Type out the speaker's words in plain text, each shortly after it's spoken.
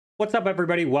What's up,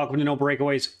 everybody? Welcome to No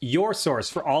Breakaways, your source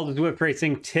for all the Zwift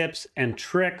racing tips and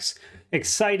tricks.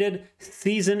 Excited,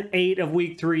 season 8 of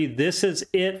week 3. This is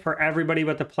it for everybody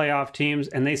but the playoff teams,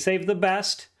 and they saved the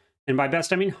best, and by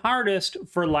best I mean hardest,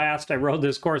 for last. I rode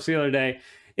this course the other day.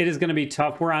 It is going to be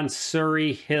tough. We're on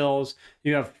Surrey Hills.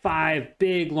 You have 5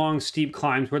 big, long, steep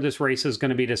climbs where this race is going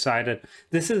to be decided.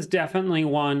 This is definitely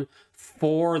one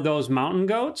for those mountain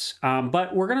goats,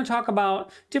 but we're going to talk about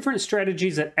different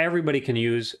strategies that everybody can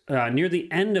use near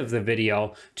the end of the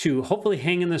video to hopefully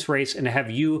hang in this race and have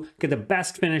you get the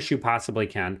best finish you possibly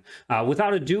can.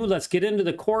 Without ado, let's get into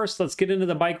the course, let's get into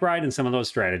the bike ride and some of those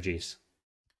strategies.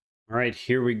 All right,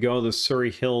 here we go, the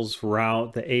Surrey Hills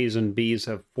route. The A's and B's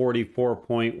have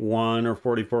 44.1 or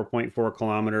 44.4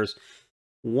 kilometers.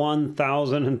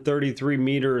 1,033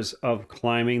 meters of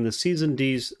climbing. The C's and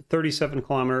D's, 37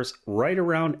 kilometers, right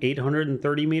around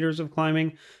 830 meters of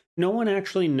climbing. No one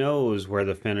actually knows where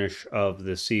the finish of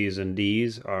the C's and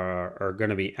D's are going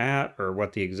to be at, or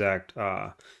what the exact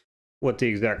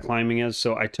climbing is.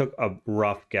 So I took a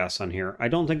rough guess on here. I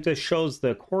don't think this shows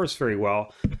the course very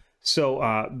well.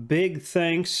 So big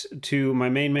thanks to my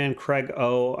main man, Craig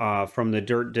O, from the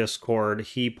Dirt Discord.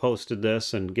 He posted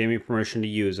this and gave me permission to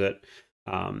use it.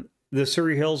 The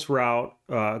Surrey Hills route,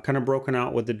 kind of broken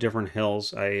out with the different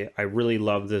hills. I really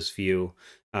love this view.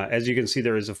 As you can see,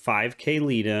 there is a 5K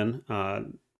lead-in.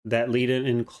 That lead-in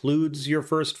includes your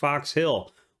first Fox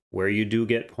Hill, where you do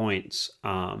get points.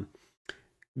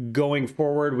 Going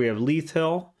forward, we have Leith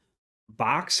Hill,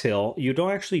 Box Hill. You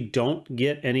don't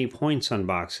get any points on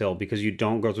Box Hill because you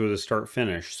don't go through the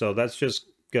start-finish. So that's just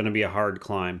going to be a hard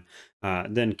climb.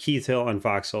 Then Keith Hill and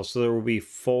Fox Hill. So there will be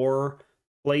 4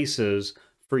 places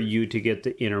for you to get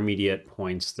the intermediate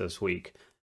points this week.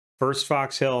 First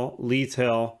Fox Hill, Leith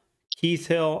Hill, Keith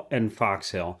Hill, and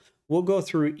Fox Hill. We'll go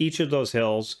through each of those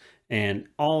hills and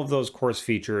all of those course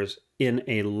features in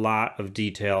a lot of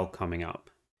detail coming up.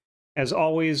 As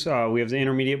always, we have the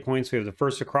intermediate points. We have the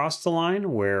first across the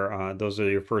line, where those are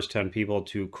your first 10 people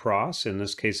to cross. In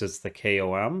this case, it's the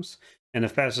KOMs. And the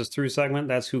fastest through segment,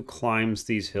 that's who climbs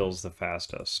these hills the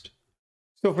fastest.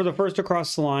 So for the first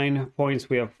across the line points,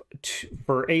 we have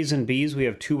for A's and B's, we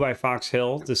have 2 by Fox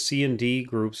Hill. The C and D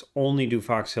groups only do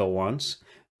Fox Hill once,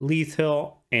 Leith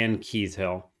Hill and Keith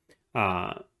Hill.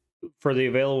 For the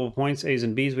available points, A's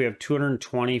and B's, we have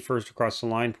 220 first across the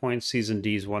line points, C's and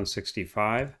D's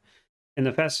 165. In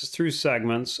the fastest through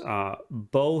segments,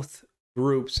 both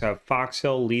groups have Fox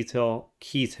Hill, Leith Hill,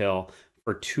 Keith Hill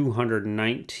for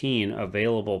 219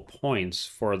 available points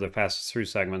for the fastest through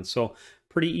segments. So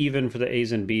pretty even for the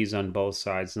A's and B's on both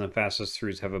sides, and the fastest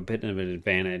throughs have a bit of an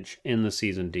advantage in the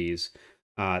C's and D's.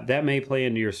 That may play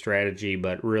into your strategy,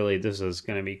 but really this is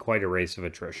going to be quite a race of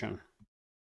attrition.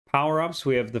 Power-ups,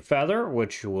 we have the Feather,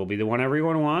 which will be the one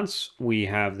everyone wants. We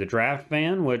have the Draft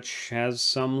Van, which has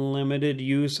some limited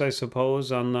use, I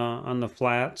suppose, on the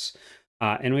flats.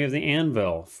 And we have the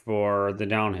Anvil for the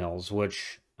downhills,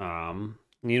 which,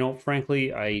 you know,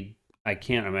 frankly, I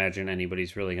can't imagine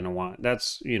anybody's really going to want.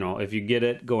 That's, you know, if you get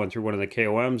it going through one of the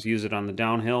KOMs, use it on the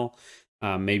downhill.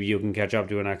 Maybe you can catch up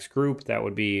to an X group. That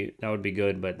would be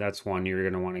good, but that's one you're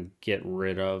going to want to get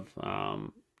rid of,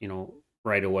 you know,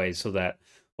 right away, so that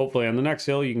hopefully on the next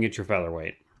hill you can get your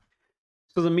featherweight.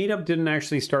 So the meetup didn't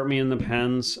actually start me in the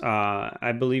pens.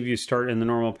 I believe you start in the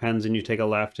normal pens and you take a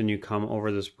left and you come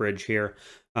over this bridge here.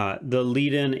 The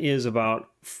lead-in is about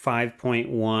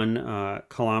 5.1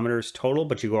 kilometers total,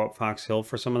 but you go up Fox Hill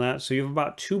for some of that. So you have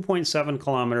about 2.7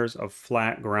 kilometers of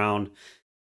flat ground.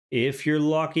 If you're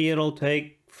lucky, it'll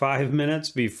take 5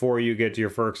 minutes before you get to your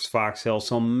first Fox Hill.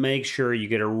 So make sure you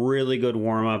get a really good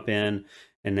warm-up in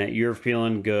and that you're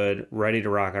feeling good, ready to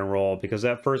rock and roll, because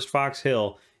that first Fox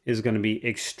Hill is going to be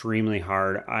extremely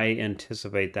hard. I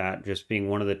anticipate that just being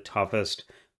one of the toughest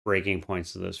breaking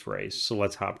points of this race. So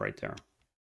let's hop right there.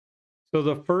 So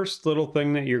the first little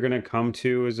thing that you're going to come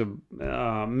to is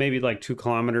maybe like 2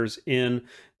 kilometers in.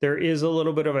 There is a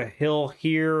little bit of a hill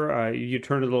here. You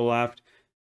turn to the left.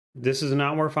 This is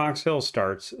not where Fox Hill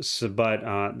starts,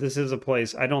 but this is a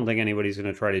place I don't think anybody's going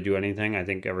to try to do anything. I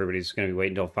think everybody's going to be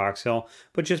waiting until Fox Hill,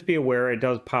 but just be aware it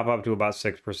does pop up to about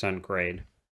 6% grade.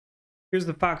 Here's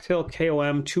the Fox Hill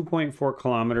KOM, 2.4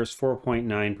 kilometers,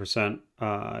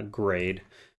 4.9% grade.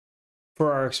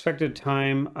 For our expected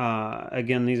time,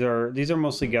 again, these are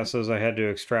mostly guesses. I had to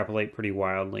extrapolate pretty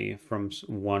wildly from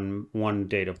one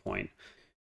data point.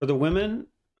 For the women,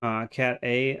 Cat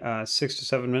A, 6 to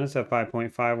 7 minutes at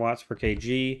 5.5 watts per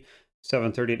kg,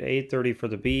 7:30 to 8:30 for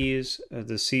the B's,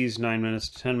 the C's 9 minutes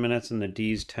to 10 minutes, and the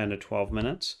D's 10 to 12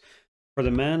 minutes. For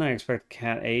the men, I expect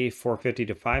Cat A 4:50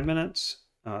 to 5 minutes,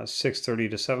 6:30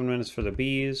 to 7 minutes for the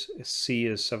Bs. C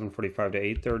is 7:45 to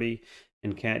 8:30,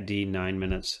 and Cat D 9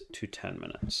 minutes to 10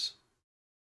 minutes.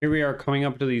 Here we are coming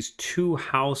up to these two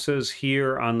houses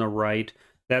here on the right.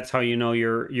 That's how you know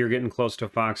you're getting close to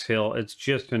Fox Hill. It's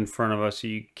just in front of us, so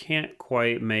you can't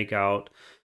quite make out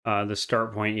the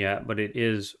start point yet, but it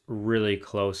is really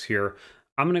close here.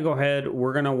 I'm going to go ahead.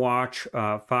 We're going to watch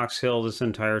Fox Hill this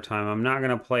entire time. I'm not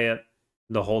going to play it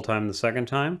the whole time the second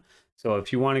time. So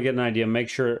if you want to get an idea, make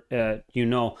sure you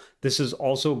know this is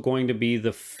also going to be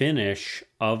the finish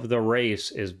of the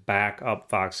race is back up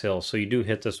Fox Hill. So you do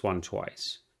hit this one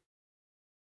twice.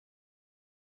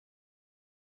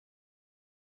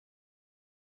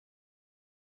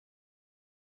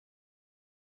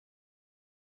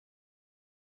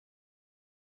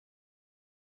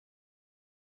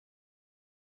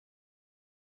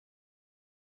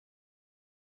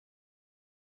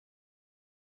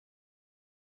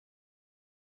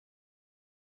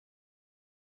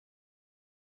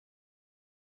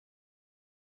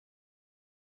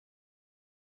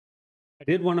 I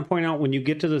did want to point out when you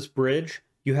get to this bridge,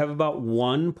 you have about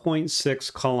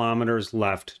 1.6 kilometers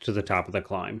left to the top of the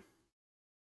climb.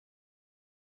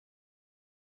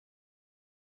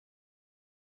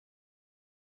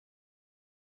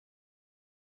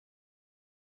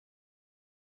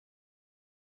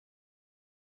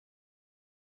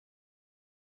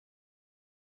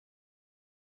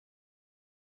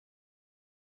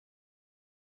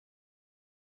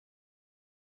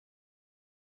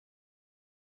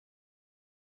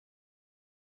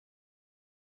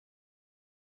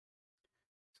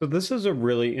 So this is a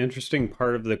really interesting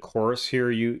part of the course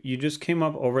here. You just came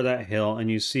up over that hill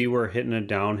and you see we're hitting a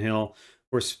downhill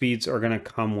where speeds are going to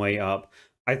come way up.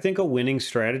 I think a winning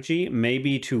strategy may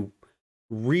be to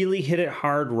really hit it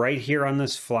hard right here on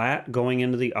this flat going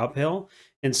into the uphill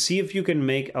and see if you can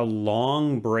make a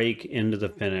long break into the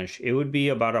finish. It would be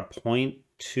about a 0.2,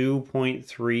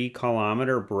 0.3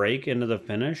 kilometer break into the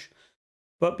finish.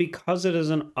 But because it is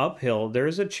an uphill,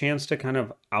 there's a chance to kind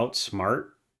of outsmart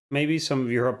maybe some of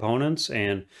your opponents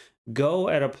and go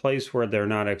at a place where they're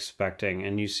not expecting.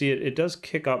 And you see it does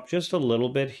kick up just a little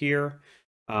bit here.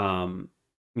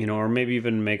 You know, or maybe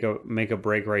even make a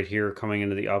break right here coming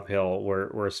into the uphill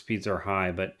where speeds are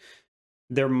high, but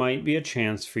there might be a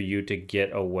chance for you to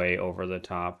get away over the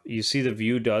top. You see the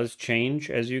view does change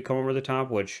as you come over the top,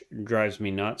 which drives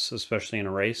me nuts, especially in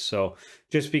a race. So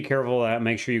just be careful of that.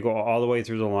 Make sure you go all the way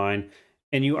through the line.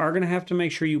 And you are going to have to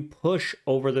make sure you push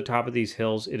over the top of these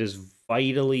hills. It is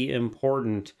vitally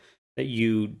important that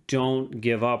you don't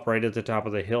give up right at the top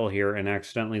of the hill here and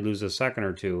accidentally lose a second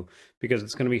or two, because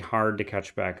it's going to be hard to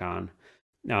catch back on.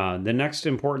 The next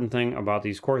important thing about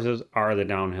these courses are the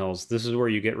downhills. This is where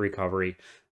you get recovery.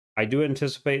 I do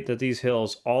anticipate that these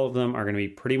hills, all of them are going to be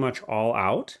pretty much all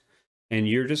out, and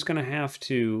you're just going to have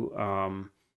to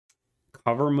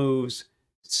cover moves,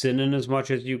 sit in as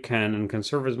much as you can, and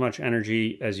conserve as much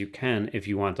energy as you can if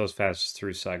you want those fastest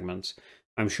through segments.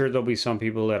 I'm sure there'll be some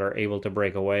people that are able to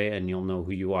break away, and you'll know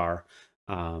who you are.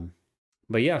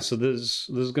 But yeah, so this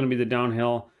is going to be the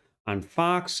downhill on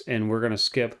Fox, and we're going to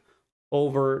skip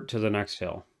over to the next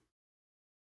hill.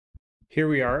 Here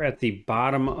we are at the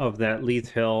bottom of that Leith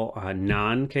Hill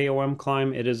non-KOM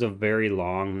climb. It is a very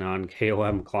long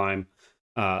non-KOM climb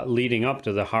leading up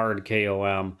to the hard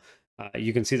KOM.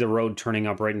 You can see the road turning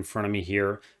up right in front of me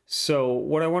here. So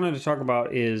what I wanted to talk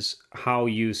about is how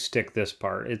you stick this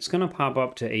part. It's going to pop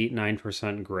up to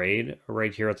 8-9% grade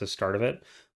right here at the start of it.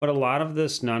 But a lot of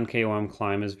this non-KOM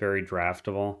climb is very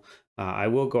draftable. I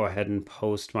will go ahead and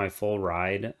post my full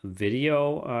ride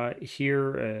video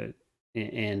here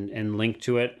and link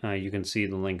to it. You can see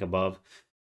the link above.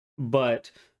 But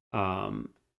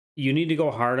you need to go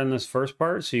hard on this first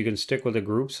part so you can stick with a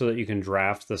group so that you can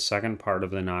draft the second part of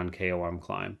the non-KOM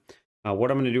climb. What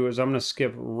I'm going to do is I'm going to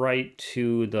skip right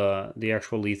to the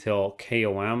actual Leith Hill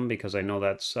KOM, because I know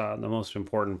that's the most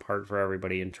important part for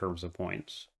everybody in terms of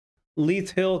points.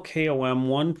 Leith Hill KOM,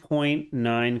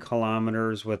 1.9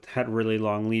 kilometers with that really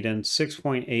long lead-in,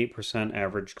 6.8%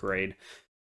 average grade.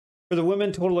 For the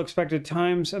women, total expected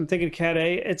times, I'm thinking Cat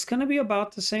A, it's going to be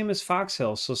about the same as Fox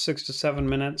Hill, so 6 to 7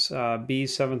 minutes, B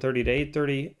 7:30 to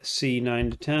 8:30, C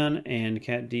 9 to 10, and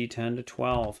Cat D 10 to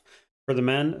 12. For the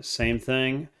men, same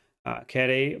thing, Cat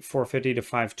A 4:50 to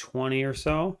 5:20 or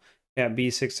so, Cat B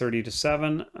 6:30 to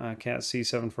 7, Cat C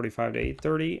 7:45 to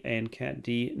 8:30, and Cat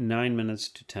D 9 minutes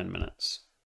to 10 minutes.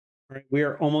 All right, we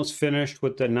are almost finished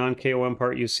with the non-KOM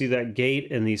part. You see that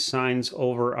gate and these signs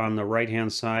over on the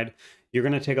right-hand side. You're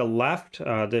going to take a left,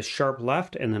 this sharp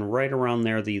left, and then right around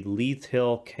there, the Leith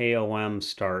Hill KOM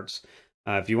starts.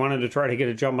 If you wanted to try to get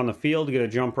a jump on the field, get a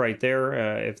jump right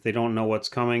there. If they don't know what's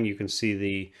coming, you can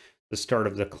see the start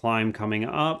of the climb coming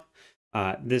up.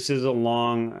 This is a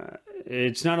long,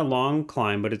 it's not a long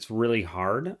climb, but it's really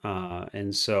hard.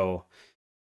 And so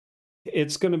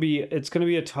it's gonna be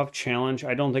a tough challenge.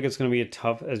 I don't think it's gonna be as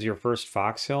tough as your first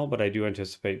Fox Hill, but I do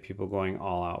anticipate people going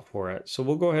all out for it. So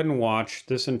we'll go ahead and watch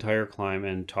this entire climb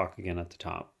and talk again at the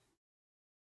top.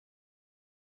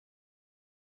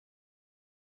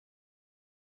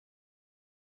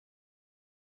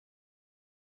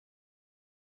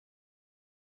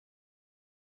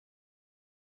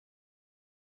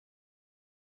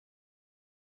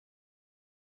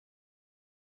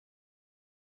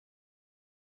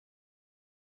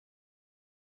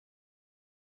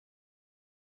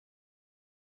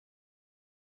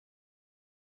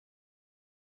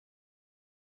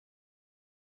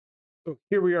 So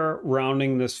here we are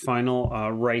rounding this final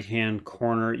right-hand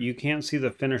corner. You can't see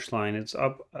the finish line. It's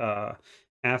up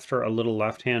after a little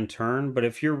left-hand turn, but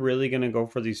if you're really going to go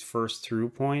for these first through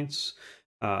points,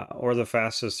 or the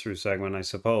fastest through segment, I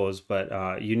suppose,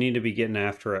 but you need to be getting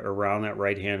after it around that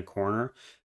right-hand corner,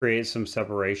 create some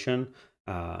separation.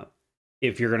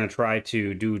 If you're going to try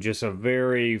to do just a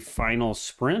very final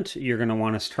sprint, you're going to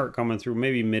want to start coming through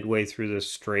maybe midway through this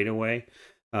straightaway.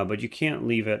 But you can't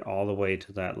leave it all the way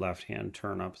to that left-hand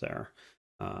turn up there.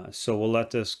 So we'll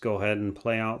let this go ahead and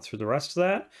play out through the rest of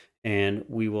that. And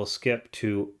we will skip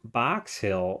to Box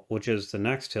Hill, which is the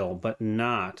next hill, but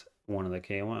not one of the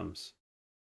KOMs.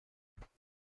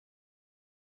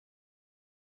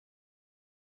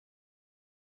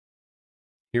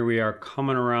 Here we are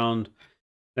coming around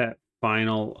that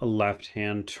final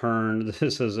left-hand turn.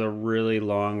 This is a really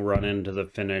long run into the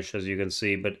finish, as you can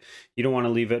see, but you don't want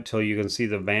to leave it till you can see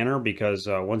the banner, because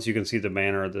once you can see the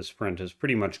banner, the sprint is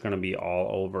pretty much going to be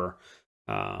all over,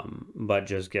 but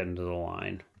just getting to the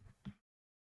line.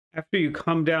 After you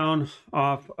come down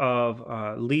off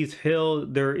of Leith Hill,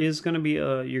 there is going to be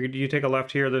you take a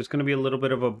left here, there's going to be a little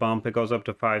bit of a bump. It goes up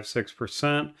to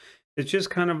 5-6%. It's just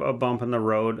kind of a bump in the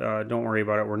road. Don't worry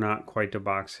about it. We're not quite to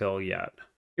Box Hill yet.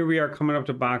 Here we are coming up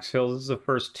to Box Hill. This is the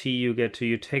first T you get to.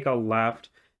 You take a left,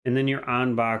 and then you're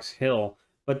on Box Hill.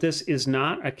 But this is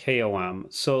not a KOM,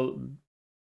 so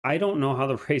I don't know how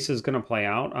the race is going to play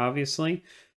out, obviously.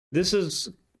 This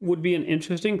would be an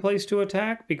interesting place to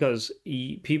attack, because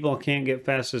people can't get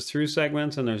fastest through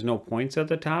segments, and there's no points at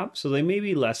the top, so they may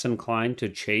be less inclined to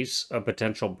chase a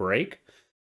potential break.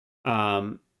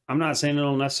 I'm not saying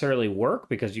it'll necessarily work,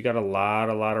 because you got a lot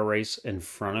of race in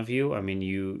front of you. I mean,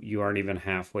 you aren't even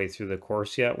halfway through the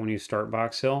course yet when you start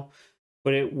Box Hill.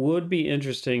 But it would be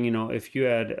interesting, you know, if you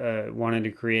had wanted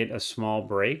to create a small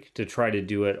break to try to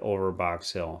do it over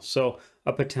Box Hill. So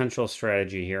a potential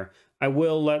strategy here. I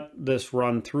will let this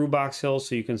run through Box Hill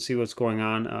so you can see what's going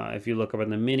on. If you look up in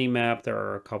the mini map, there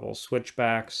are a couple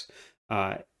switchbacks.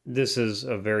 This is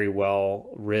a very well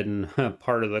ridden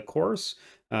part of the course,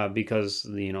 because,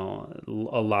 you know,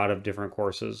 a lot of different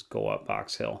courses go up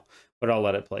Box Hill, but I'll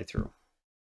let it play through.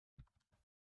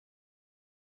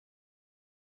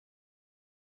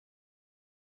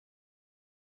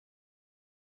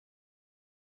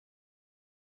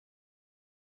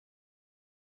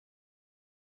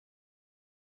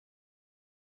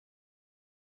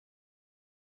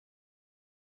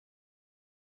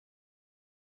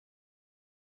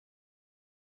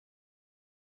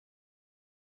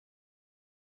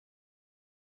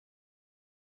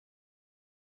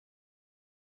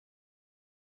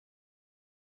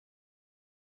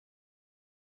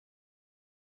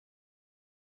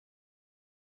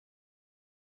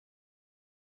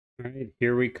 All right,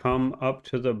 here we come up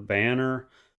to the banner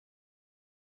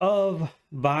of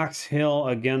Box Hill.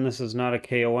 Again, this is not a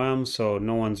KOM, so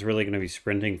no one's really going to be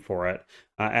sprinting for it.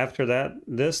 After that,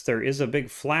 there is a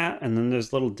big flat, and then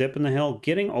there's a little dip in the hill.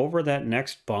 Getting over that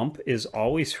next bump is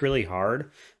always really hard.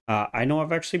 I know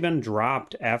I've actually been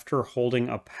dropped after holding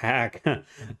a pack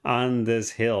on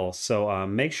this hill, so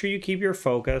make sure you keep your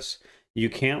focus. You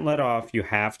can't let off. You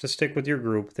have to stick with your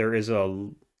group. There is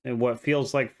what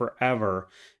feels like forever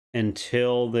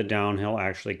until the downhill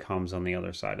actually comes on the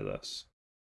other side of this.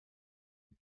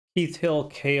 Leith Hill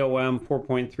KOM,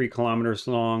 4.3 kilometers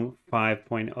long,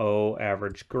 5.0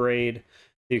 average grade.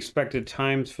 The expected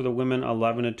times for the women,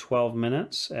 11 to 12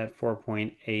 minutes at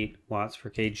 4.8 watts per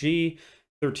kg,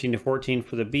 13 to 14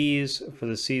 for the Bs, for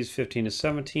the Cs, 15 to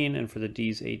 17, and for the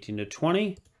Ds, 18 to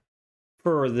 20.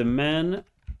 For the men,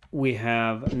 we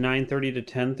have 9:30 to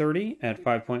 10:30 at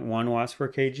 5.1 watts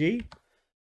per kg.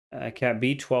 Cat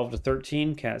B 12 to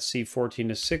 13, Cat C 14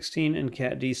 to 16, and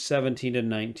Cat D 17 to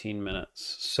 19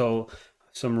 minutes. So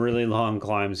some really long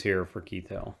climbs here for Leith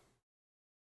Hill.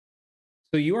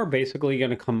 So you are basically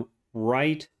going to come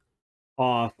right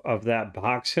off of that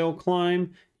Box Hill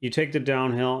climb. You take the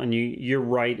downhill and you're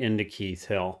right into Keith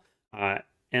Hill.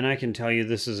 And I can tell you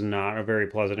this is not a very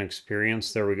pleasant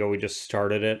experience. There we go. We just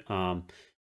started it.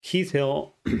 Keith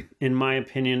Hill, in my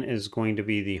opinion, is going to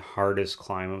be the hardest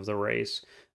climb of the race.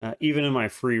 Even in my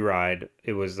free ride,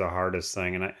 it was the hardest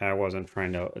thing, and I wasn't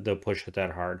trying to push it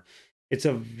that hard. It's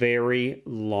a very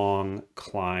long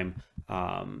climb.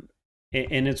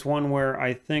 And it's one where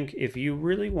I think if you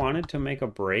really wanted to make a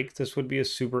break, this would be a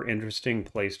super interesting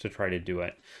place to try to do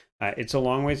it. It's a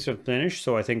long ways to finish,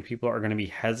 so I think people are going to be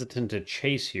hesitant to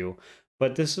chase you.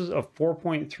 But this is a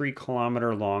 4.3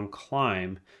 kilometer long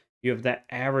climb. You have that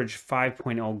average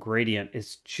 5.0 gradient.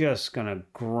 It's just going to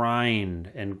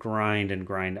grind and grind and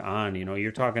grind on. You know,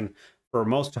 you're talking for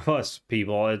most of us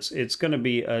people, it's going to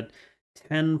be a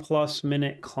 10+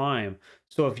 minute climb.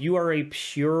 So if you are a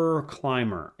pure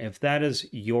climber, if that is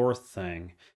your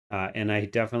thing, and I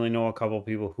definitely know a couple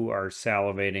people who are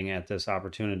salivating at this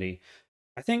opportunity,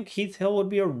 I think Keith Hill would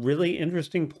be a really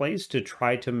interesting place to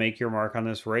try to make your mark on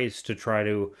this race, to try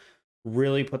to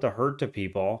really put the hurt to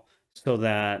people so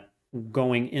that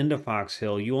going into Fox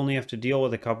Hill, you only have to deal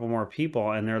with a couple more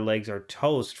people and their legs are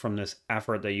toast from this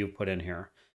effort that you put in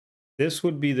here. This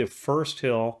would be the first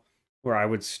hill where I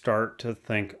would start to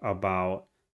think about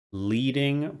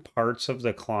leading parts of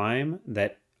the climb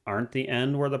that aren't the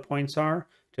end where the points are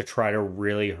to try to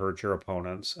really hurt your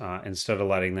opponents instead of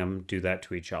letting them do that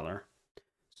to each other.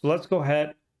 So let's go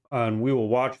ahead and we will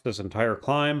watch this entire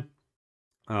climb.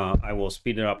 I will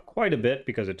speed it up quite a bit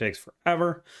because it takes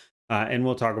forever, and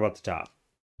we'll talk about the top.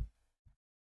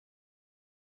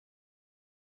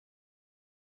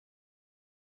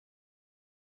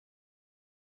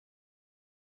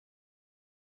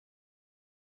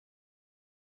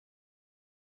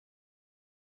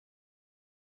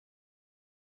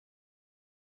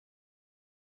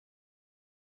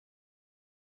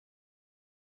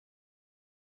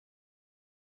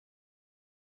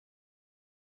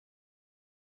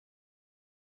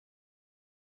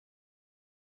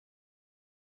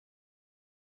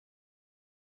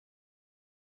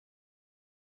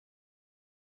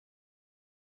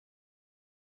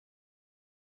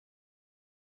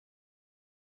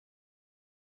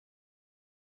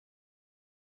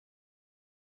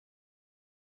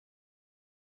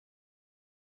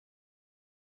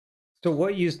 So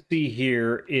what you see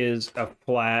here is a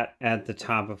flat at the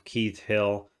top of Keith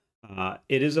Hill.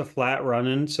 It is a flat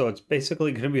run-in, so it's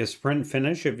basically going to be a sprint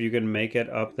finish if you can make it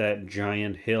up that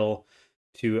giant hill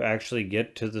to actually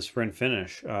get to the sprint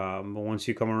finish. But once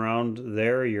you come around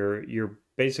there, you're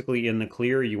basically in the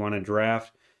clear. You want to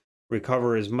draft,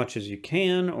 recover as much as you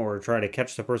can, or try to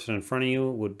catch the person in front of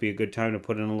you. Would be a good time to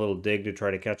put in a little dig to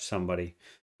try to catch somebody,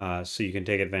 so you can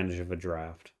take advantage of a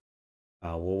draft.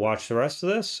 We'll watch the rest of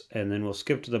this, and then we'll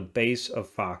skip to the base of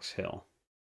Fox Hill.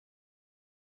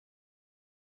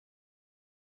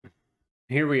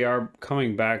 Here we are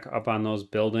coming back up on those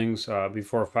buildings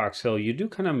before Fox Hill. You do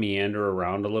kind of meander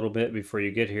around a little bit before you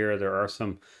get here. There are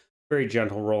some very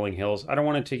gentle rolling hills. I don't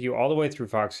want to take you all the way through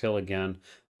Fox Hill again,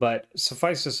 but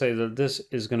suffice to say that this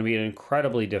is going to be an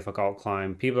incredibly difficult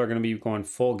climb. People are going to be going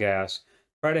full gas.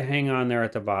 Try to hang on there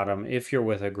at the bottom if you're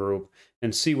with a group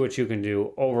and see what you can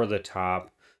do over the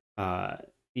top.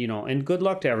 You know, and good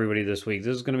luck to everybody this week.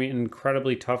 This is going to be an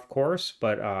incredibly tough course,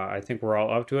 but I think we're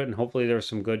all up to it, and hopefully there's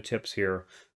some good tips here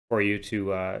for you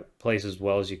to place as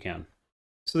well as you can.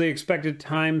 So the expected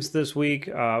times this week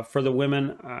for the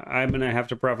women, I'm going to have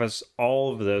to preface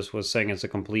all of this with saying it's a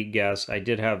complete guess. I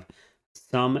did have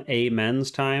some A men's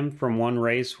time from one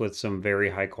race with some very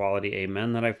high quality A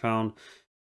men that I found.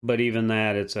 But even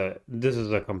that, this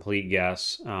is a complete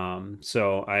guess.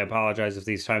 So I apologize if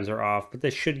these times are off, but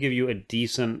this should give you a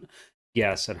decent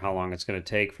guess at how long it's going to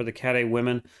take. For the Cat A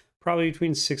women, probably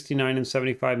between 69 and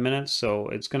 75 minutes, so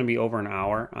it's going to be over an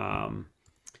hour.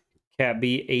 Cat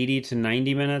B, 80 to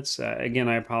 90 minutes. Again,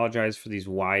 I apologize for these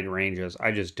wide ranges. I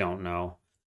just don't know.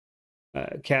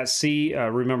 Cat C,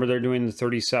 remember they're doing the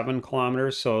 37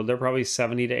 kilometers, so they're probably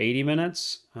 70 to 80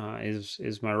 minutes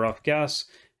is my rough guess.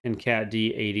 And Cat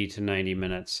D, 80 to 90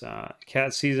 minutes.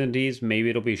 Cat C's and D's, maybe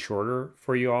it'll be shorter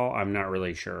for you all. I'm not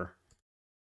really sure.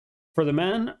 For the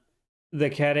men,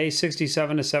 the Cat A,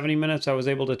 67 to 70 minutes. I was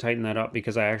able to tighten that up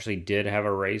because I actually did have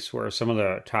a race where some of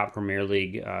the top Premier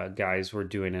League guys were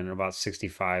doing it in about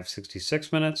 65,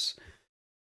 66 minutes.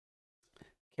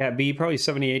 Cat B, probably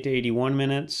 78 to 81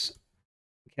 minutes.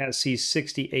 Cat C,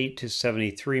 68 to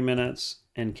 73 minutes.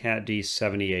 And Cat D,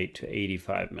 78 to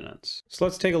 85 minutes. So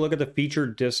let's take a look at the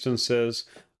featured distances.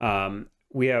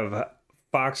 We have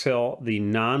Fox Hill, the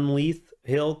non-Leith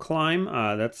Hill climb.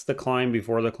 That's the climb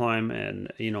before the climb,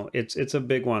 and you know it's a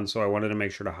big one, so I wanted to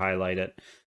make sure to highlight it.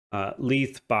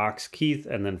 Leith, Box, Keith,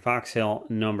 and then Fox Hill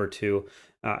number 2.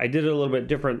 I did it a little bit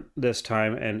different this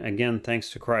time, and again, thanks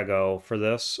to Craigo for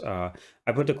this. I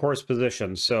put the course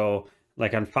position, so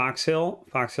like on Fox Hill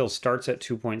starts at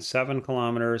 2.7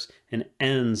 kilometers and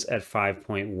ends at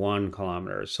 5.1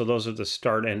 kilometers. So those are the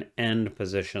start and end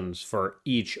positions for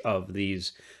each of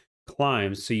these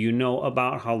climbs, so you know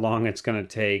about how long it's going to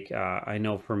take. I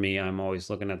know for me, I'm always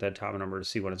looking at that top number to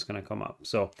see when it's going to come up.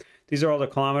 So these are all the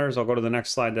kilometers. I'll go to the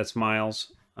next slide. That's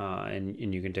miles,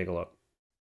 and you can take a look.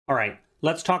 All right,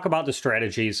 let's talk about the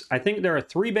strategies. I think there are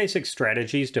 3 basic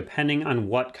strategies depending on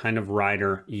what kind of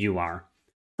rider you are.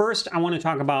 First, I want to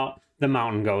talk about the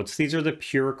mountain goats. These are the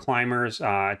pure climbers,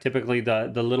 typically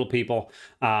the little people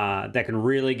that can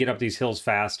really get up these hills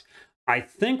fast. I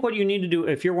think what you need to do,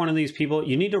 if you're one of these people,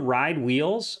 you need to ride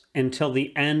wheels until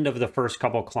the end of the first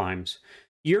couple climbs.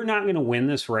 You're not going to win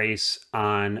this race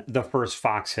on the first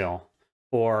Fox Hill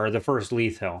or the first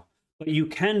Leith Hill, but you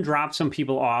can drop some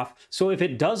people off. So if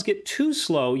it does get too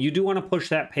slow, you do want to push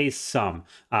that pace some.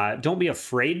 Don't be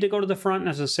afraid to go to the front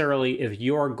necessarily if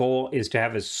your goal is to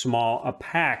have as small a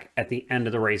pack at the end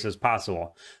of the race as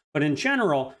possible. But in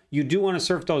general, you do want to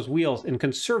surf those wheels and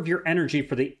conserve your energy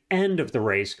for the end of the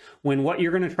race, when what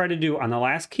you're going to try to do on the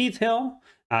last Keith Hill,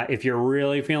 if you're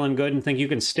really feeling good and think you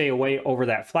can stay away over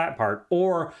that flat part,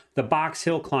 or the Box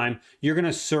Hill climb, you're going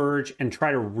to surge and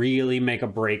try to really make a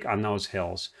break on those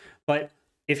hills. But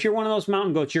if you're one of those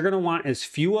mountain goats, you're going to want as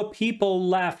few people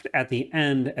left at the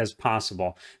end as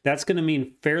possible. That's going to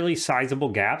mean fairly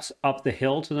sizable gaps up the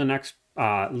hill to the next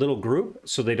little group,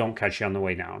 so they don't catch you on the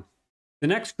way down. The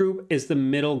next group is the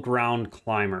middle ground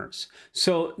climbers.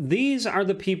 So these are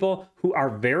the people who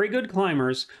are very good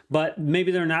climbers, but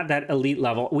maybe they're not that elite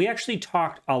level. We actually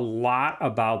talked a lot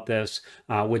about this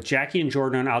with Jackie and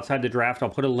Jordan on Outside the Draft. I'll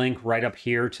put a link right up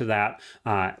here to that,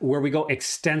 where we go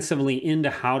extensively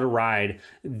into how to ride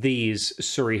these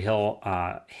Surrey Hill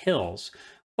hills.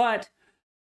 But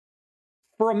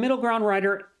for a middle ground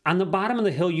rider, on the bottom of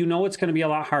the hill, you know it's going to be a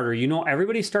lot harder. You know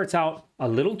everybody starts out a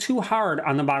little too hard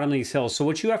on the bottom of these hills. So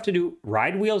what you have to do,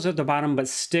 ride wheels at the bottom, but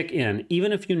stick in,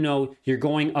 even if you know you're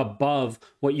going above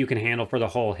what you can handle for the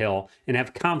whole hill, and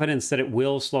have confidence that it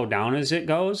will slow down as it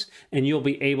goes, and you'll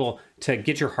be able to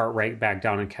get your heart rate back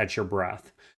down and catch your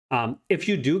breath. If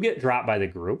you do get dropped by the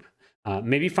group,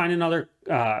 maybe find another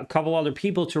couple other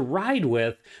people to ride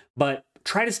with, but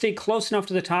try to stay close enough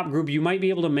to the top group. You might be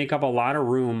able to make up a lot of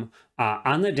room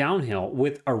on the downhill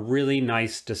with a really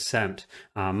nice descent.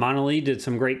 Monali did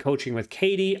some great coaching with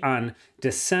Katie on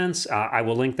descents. I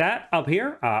will link that up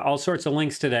here. All sorts of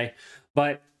links today.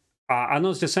 But on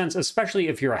those descents, especially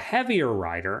if you're a heavier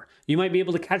rider, you might be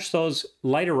able to catch those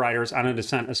lighter riders on a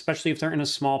descent, especially if they're in a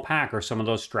small pack or some of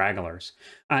those stragglers.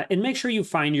 And make sure you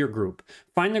find your group.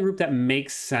 Find the group that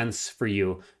makes sense for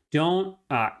you. Don't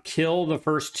kill the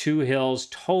first 2 hills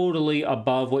totally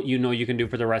above what you know you can do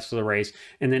for the rest of the race,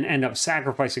 and then end up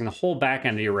sacrificing the whole back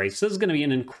end of your race. This is going to be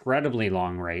an incredibly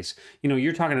long race. You know,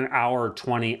 you're talking an hour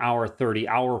 20, hour 30,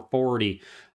 hour 40.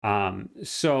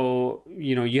 So,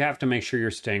 you know, you have to make sure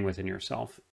you're staying within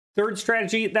yourself. Third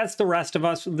strategy, that's the rest of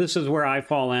us. This is where I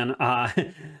fall in.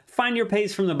 Find your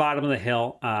pace from the bottom of the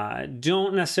hill.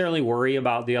 Don't necessarily worry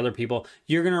about the other people.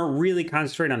 You're going to really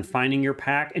concentrate on finding your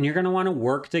pack, and you're going to want to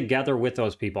work together with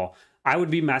those people. I would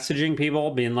be messaging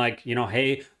people, being like, you know,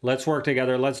 hey, let's work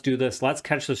together. Let's do this. Let's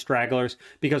catch the stragglers.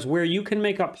 Because where you can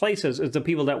make up places is the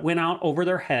people that went out over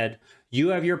their head. You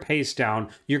have your pace down.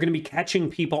 You're going to be catching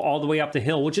people all the way up the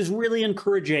hill, which is really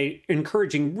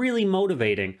encouraging, really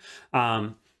motivating.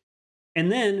 And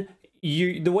then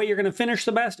the way you're going to finish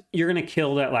the best, you're going to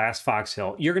kill that last Fox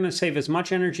Hill. You're going to save as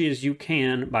much energy as you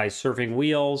can by surfing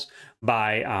wheels,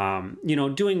 by you know,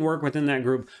 doing work within that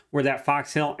group where that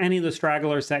Fox Hill, any of the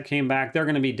stragglers that came back, they're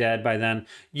going to be dead by then.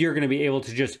 You're going to be able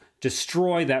to just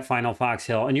destroy that final Fox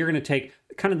Hill, and you're going to take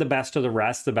kind of the best of the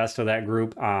rest, the best of that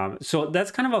group. So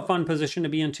that's kind of a fun position to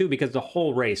be in too, because the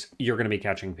whole race, you're going to be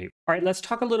catching people. All right, let's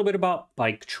talk a little bit about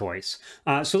bike choice.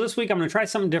 So this week, I'm going to try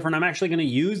something different. I'm actually going to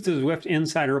use the Zwift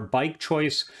Insider bike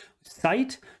choice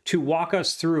site to walk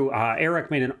us through. Eric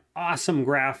made an awesome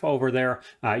graph over there.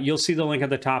 You'll see the link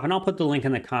at the top, and I'll put the link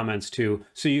in the comments too,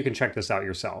 so you can check this out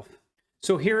yourself.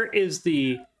 So here is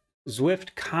the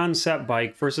Zwift concept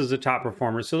bike versus the top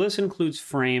performers. So this includes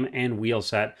frame and wheel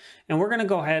set. And we're going to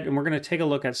go ahead and we're going to take a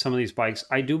look at some of these bikes.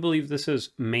 I do believe this is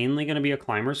mainly going to be a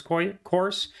climber's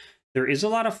course. There is a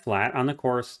lot of flat on the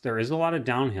course. There is a lot of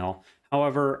downhill.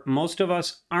 However, most of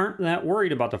us aren't that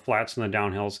worried about the flats and the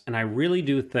downhills, and I really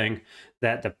do think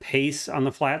that the pace on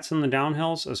the flats and the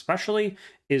downhills especially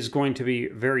is going to be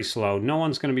very slow. No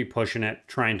one's going to be pushing it,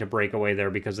 trying to break away there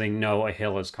because they know a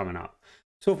hill is coming up.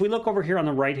 So if we look over here on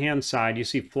the right-hand side, you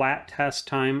see flat test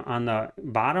time on the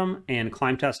bottom and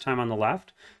climb test time on the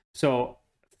left. So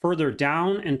further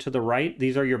down and to the right,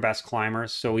 these are your best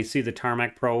climbers. So we see the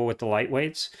Tarmac Pro with the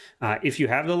lightweights. If you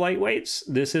have the lightweights,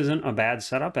 this isn't a bad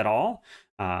setup at all.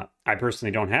 I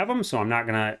personally don't have them, so I'm not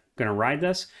gonna ride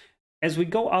this. As we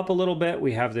go up a little bit,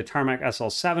 we have the Tarmac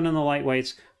SL7 in the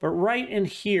lightweights, but right in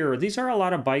here, these are a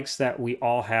lot of bikes that we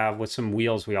all have with some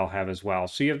wheels we all have as well.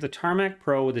 So you have the Tarmac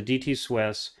Pro with the DT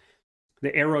Swiss,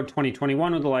 the Aero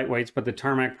 2021 with the lightweights, but the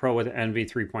Tarmac Pro with the NV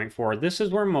 3.4. This is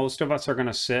where most of us are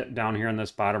gonna sit down here in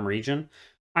this bottom region.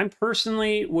 I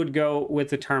personally would go with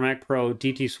the Tarmac Pro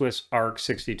DT Swiss ARC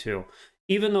 62.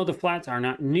 Even though the flats are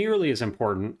not nearly as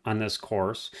important on this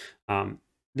course,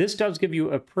 this does give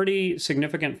you a pretty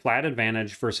significant flat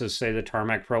advantage versus, say, the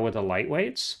Tarmac Pro with the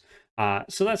lightweights.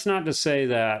 So that's not to say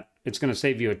that it's going to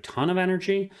save you a ton of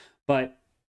energy, but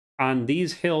on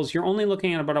these hills, you're only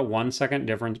looking at about a 1 second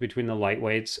difference between the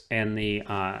lightweights and the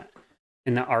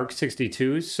ARC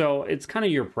 62s. So it's kind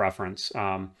of your preference.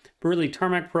 But really,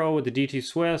 Tarmac Pro with the DT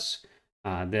Swiss,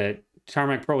 the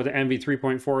Tarmac Pro with the NV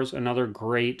 3.4 is another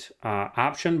great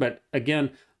option. But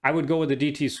again, I would go with the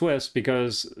DT Swiss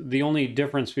because the only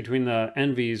difference between the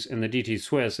NVs and the DT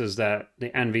Swiss is that the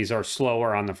NVs are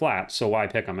slower on the flat. So why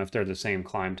pick them if they're the same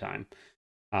climb time?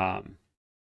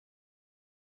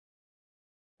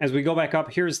 As we go back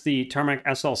up, here's the Tarmac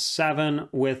SL7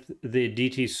 with the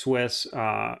DT Swiss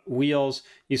wheels.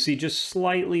 You see just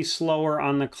slightly slower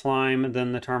on the climb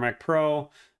than the Tarmac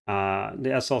Pro. The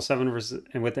SL7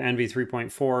 with the NV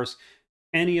 3.4s.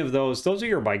 Any of those are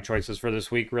your bike choices for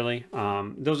this week, really.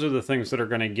 Those are the things that are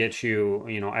going to get you,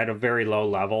 at a very low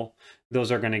level.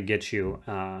 Those are going to get you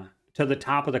to the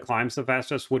top of the climbs the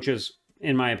fastest, which is,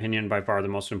 in my opinion, by far the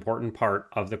most important part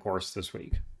of the course this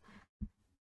week.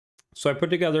 So I put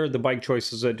together the bike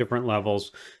choices at different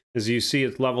levels. As you see,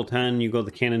 it's level 10, you go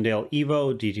the Cannondale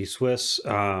Evo, DT Swiss,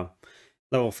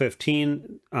 level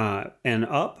 15 and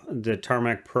up, the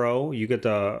Tarmac Pro. You get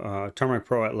the Tarmac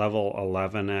Pro at level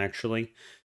 11, actually.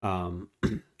 And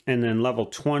then level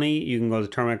 20, you can go the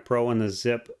Tarmac Pro and the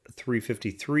Zip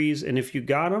 353s. And if you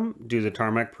got them, do the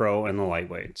Tarmac Pro and the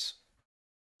lightweights.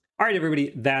 All right,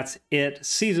 everybody, that's it.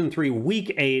 Season 3,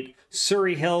 Week 8,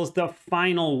 Surrey Hills, the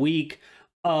final week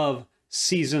of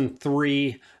Season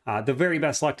 3. The very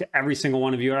best luck to every single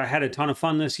one of you. I had a ton of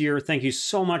fun this year. Thank you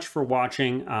so much for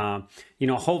watching.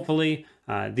 Hopefully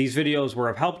these videos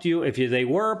have helped you. If they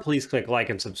were, please click like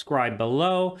and subscribe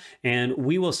below, and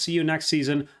we will see you next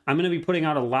season. I'm going to be putting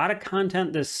out a lot of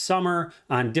content this summer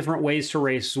on different ways to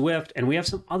race Zwift, and we have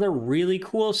some other really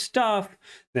cool stuff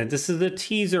that this is a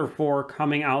teaser for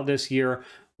coming out this year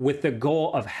with the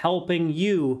goal of helping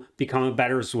you become a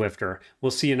better Zwifter. We'll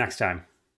see you next time.